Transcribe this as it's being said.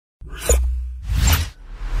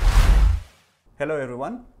Hello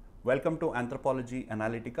everyone, welcome to Anthropology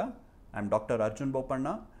Analytica. I am Dr. Arjun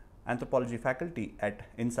Bopanna, Anthropology faculty at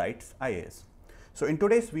InsightsIAS. So in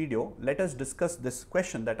today's video, let us discuss this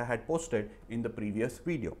question that I had posted in the previous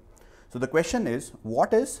video. So the question is,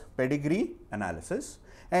 what is pedigree analysis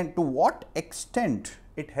and to what extent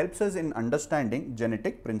it helps us in understanding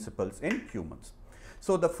genetic principles in humans?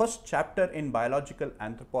 So the first chapter in biological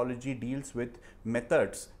anthropology deals with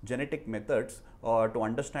methods, genetic methods to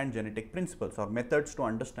understand genetic principles or methods to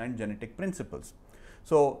understand genetic principles.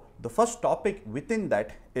 So the first topic within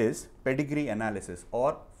that is pedigree analysis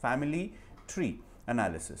or family tree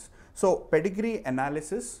analysis. So pedigree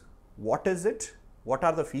analysis, what is it? What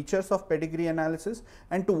are the features of pedigree analysis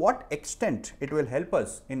and to what extent it will help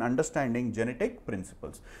us in understanding genetic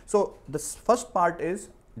principles? So this first part is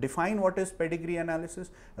define what is pedigree analysis,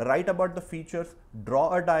 write about the features,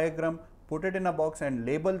 draw a diagram, put it in a box and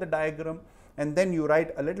label the diagram, and then you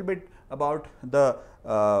write a little bit about the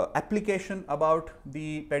application about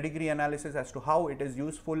the pedigree analysis as to how it is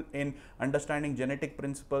useful in understanding genetic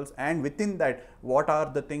principles, and within that what are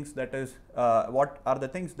the things that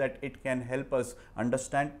it can help us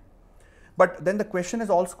understand. But then the question is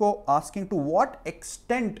also asking to what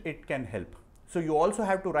extent it can help. So you also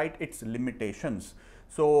have to write its limitations.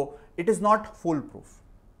 So it is not foolproof.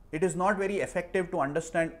 It is not very effective to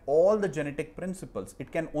understand all the genetic principles.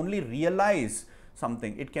 It can only realize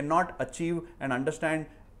something. It cannot achieve and understand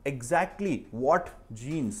exactly what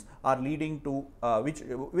genes are leading to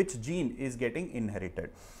which gene is getting inherited.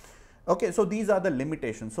 Okay, so these are the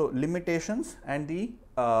limitations. So limitations and the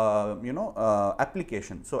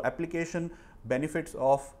application. So application benefits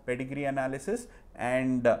of pedigree analysis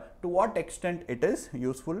and to what extent it is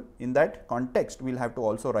useful. In that context, we will have to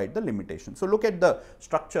also write the limitations. So look at the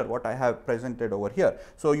structure what I have presented over here.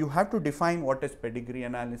 So you have to define what is pedigree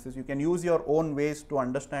analysis. You can use your own ways to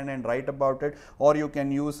understand and write about it, or you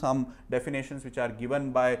can use some definitions which are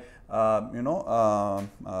given by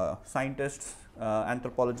scientists,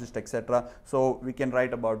 anthropologists, etc. So we can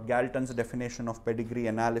write about Galton's definition of pedigree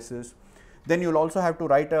analysis. Then you will also have to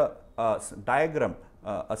write a diagram,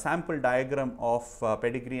 a sample diagram of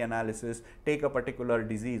pedigree analysis. Take a particular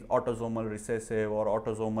disease, autosomal recessive or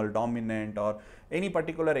autosomal dominant, or any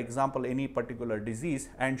particular example, any particular disease,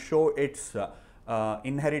 and show its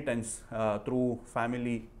inheritance through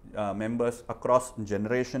family members across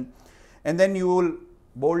generation. And then you will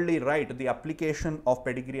boldly write the application of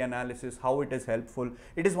pedigree analysis, how it is helpful.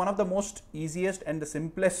 It is one of the most easiest and the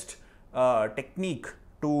simplest technique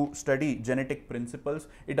to study genetic principles.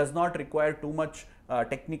 It does not require too much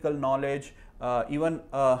technical knowledge. Even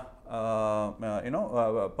a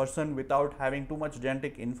person without having too much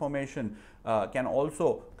genetic information can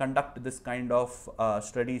also conduct this kind of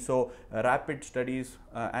study. So rapid studies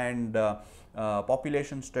and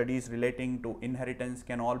population studies relating to inheritance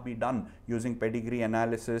can all be done using pedigree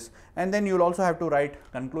analysis. And then you will also have to write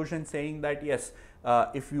conclusion saying that yes,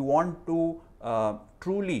 if you want to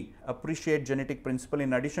truly appreciate genetic principle,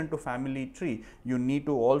 in addition to family tree, you need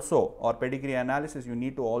to also, or pedigree analysis, you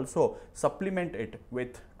need to also supplement it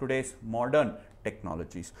with today's modern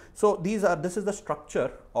technologies. So this is the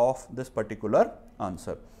structure of this particular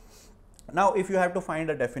answer. Now if you have to find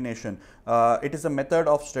a definition, it is a method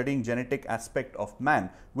of studying genetic aspect of man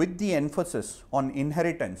with the emphasis on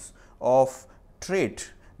inheritance of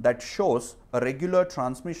trait that shows a regular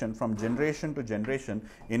transmission from generation to generation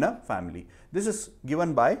in a family. This is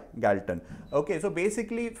given by Galton. Okay, so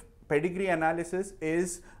basically pedigree analysis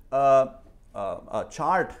is a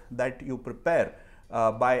chart that you prepare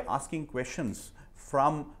by asking questions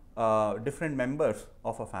from different members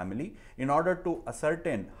of a family in order to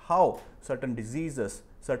ascertain how certain diseases,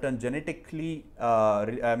 certain genetically,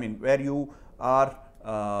 where you are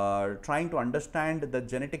trying to understand the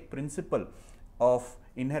genetic principle of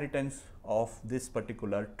inheritance of this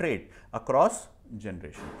particular trait across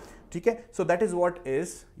generation. Okay, so that is what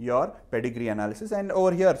is your pedigree analysis, and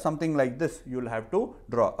over here something like this you will have to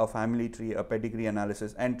draw a family tree, a pedigree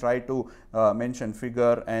analysis, and try to mention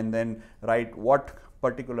figure and then write what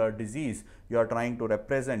particular disease you are trying to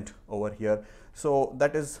represent over here. So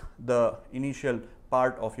that is the initial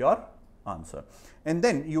part of your answer, and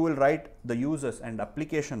then you will write the uses and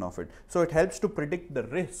application of it. So it helps to predict the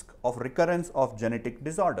risk of recurrence of genetic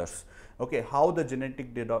disorders. Okay, how the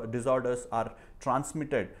genetic disorders are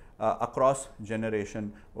transmitted across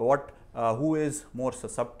generation, who is more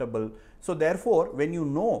susceptible. So therefore when you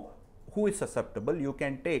know who is susceptible, you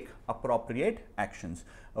can take appropriate actions.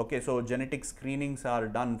 Okay, so genetic screenings are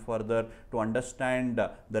done further to understand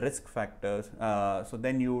the risk factors. So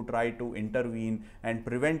then you try to intervene and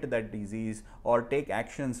prevent that disease or take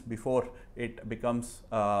actions before it becomes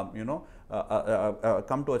come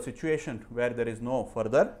to a situation where there is no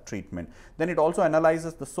further treatment. Then it also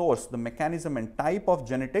analyzes the source, the mechanism and type of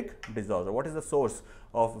genetic disorder. What is the source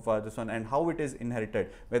of this one and how it is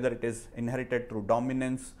inherited, whether it is inherited through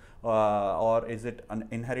dominance or is it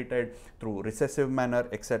inherited through recessive manner,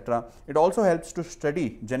 etc. It also helps to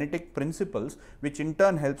study genetic principles, which in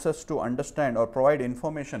turn helps us to understand or provide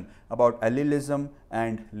information about allelism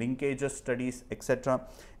and linkages studies, etc.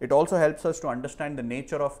 It also helps us to understand the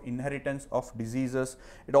nature of inheritance of diseases.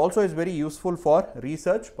 It also is very useful for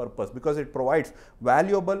research purpose because it provides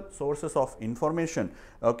valuable sources of information,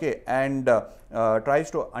 okay, and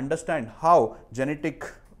tries to understand how genetic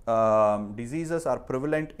diseases are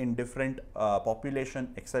prevalent in different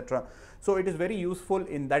population, etc. So it is very useful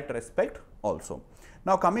in that respect also.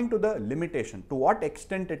 Now coming to the limitation, to what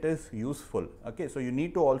extent it is useful, okay, so you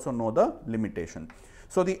need to also know the limitation.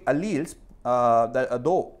 So the alleles,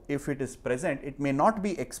 though if it is present, it may not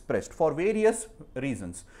be expressed for various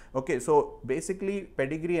reasons, okay. So basically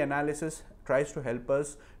pedigree analysis tries to help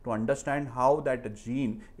us to understand how that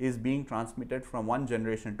gene is being transmitted from one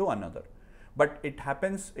generation to another. But it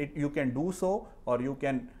happens, you can do so or you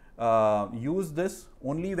can use this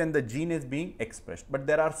only when the gene is being expressed. But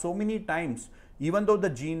there are so many times, even though the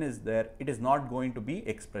gene is there, it is not going to be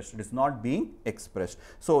expressed, it is not being expressed.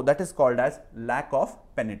 So that is called as lack of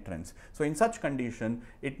penetrance. So in such condition,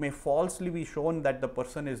 it may falsely be shown that the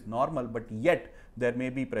person is normal, but yet there may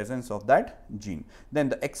be presence of that gene. Then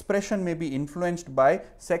the expression may be influenced by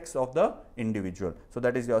sex of the individual. So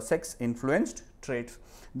that is your sex influenced traits.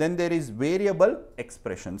 Then there is variable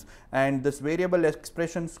expressions, and this variable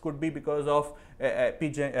expressions could be because of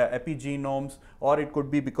epigenomes, or it could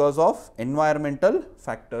be because of environmental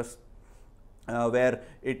factors where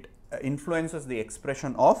it influences the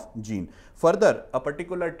expression of gene. Further, a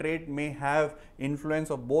particular trait may have influence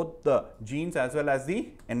of both the genes as well as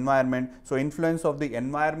the environment. So influence of the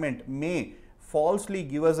environment may falsely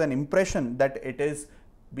give us an impression that it is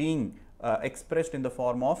being expressed in the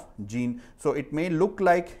form of gene. So it may look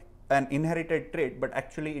like an inherited trait, but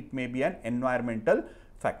actually it may be an environmental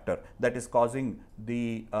factor that is causing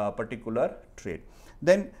the particular trait.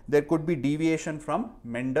 Then there could be deviation from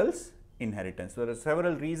Mendel's inheritance. So there are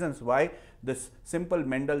several reasons why this simple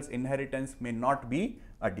Mendel's inheritance may not be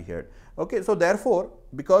adhered. Okay, so therefore,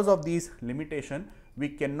 because of these limitations, we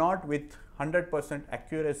cannot with 100%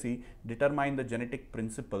 accuracy determine the genetic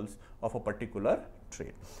principles of a particular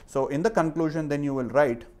trait. So in the conclusion, then you will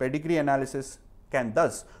write, pedigree analysis can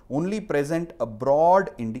thus only present a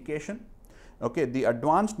broad indication. Okay, the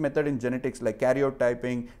advanced method in genetics like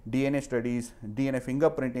karyotyping, DNA studies, DNA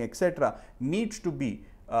fingerprinting, etc. needs to be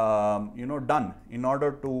done in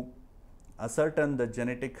order to ascertain the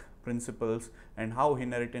genetic principles and how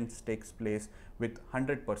inheritance takes place with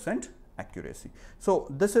 100% accuracy. So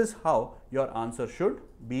this is how your answer should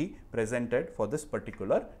be presented for this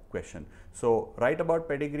particular question. So write about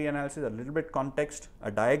pedigree analysis, a little bit context, a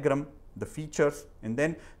diagram, the features, and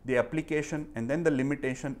then the application, and then the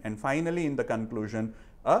limitation, and finally in the conclusion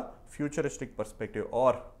a futuristic perspective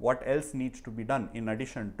or what else needs to be done in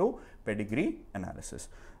addition to pedigree analysis.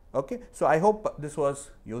 Okay, so I hope this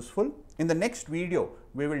was useful. In the next video,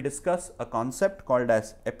 we will discuss a concept called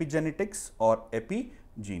as epigenetics or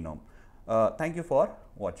epigenome. Thank you for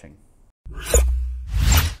watching.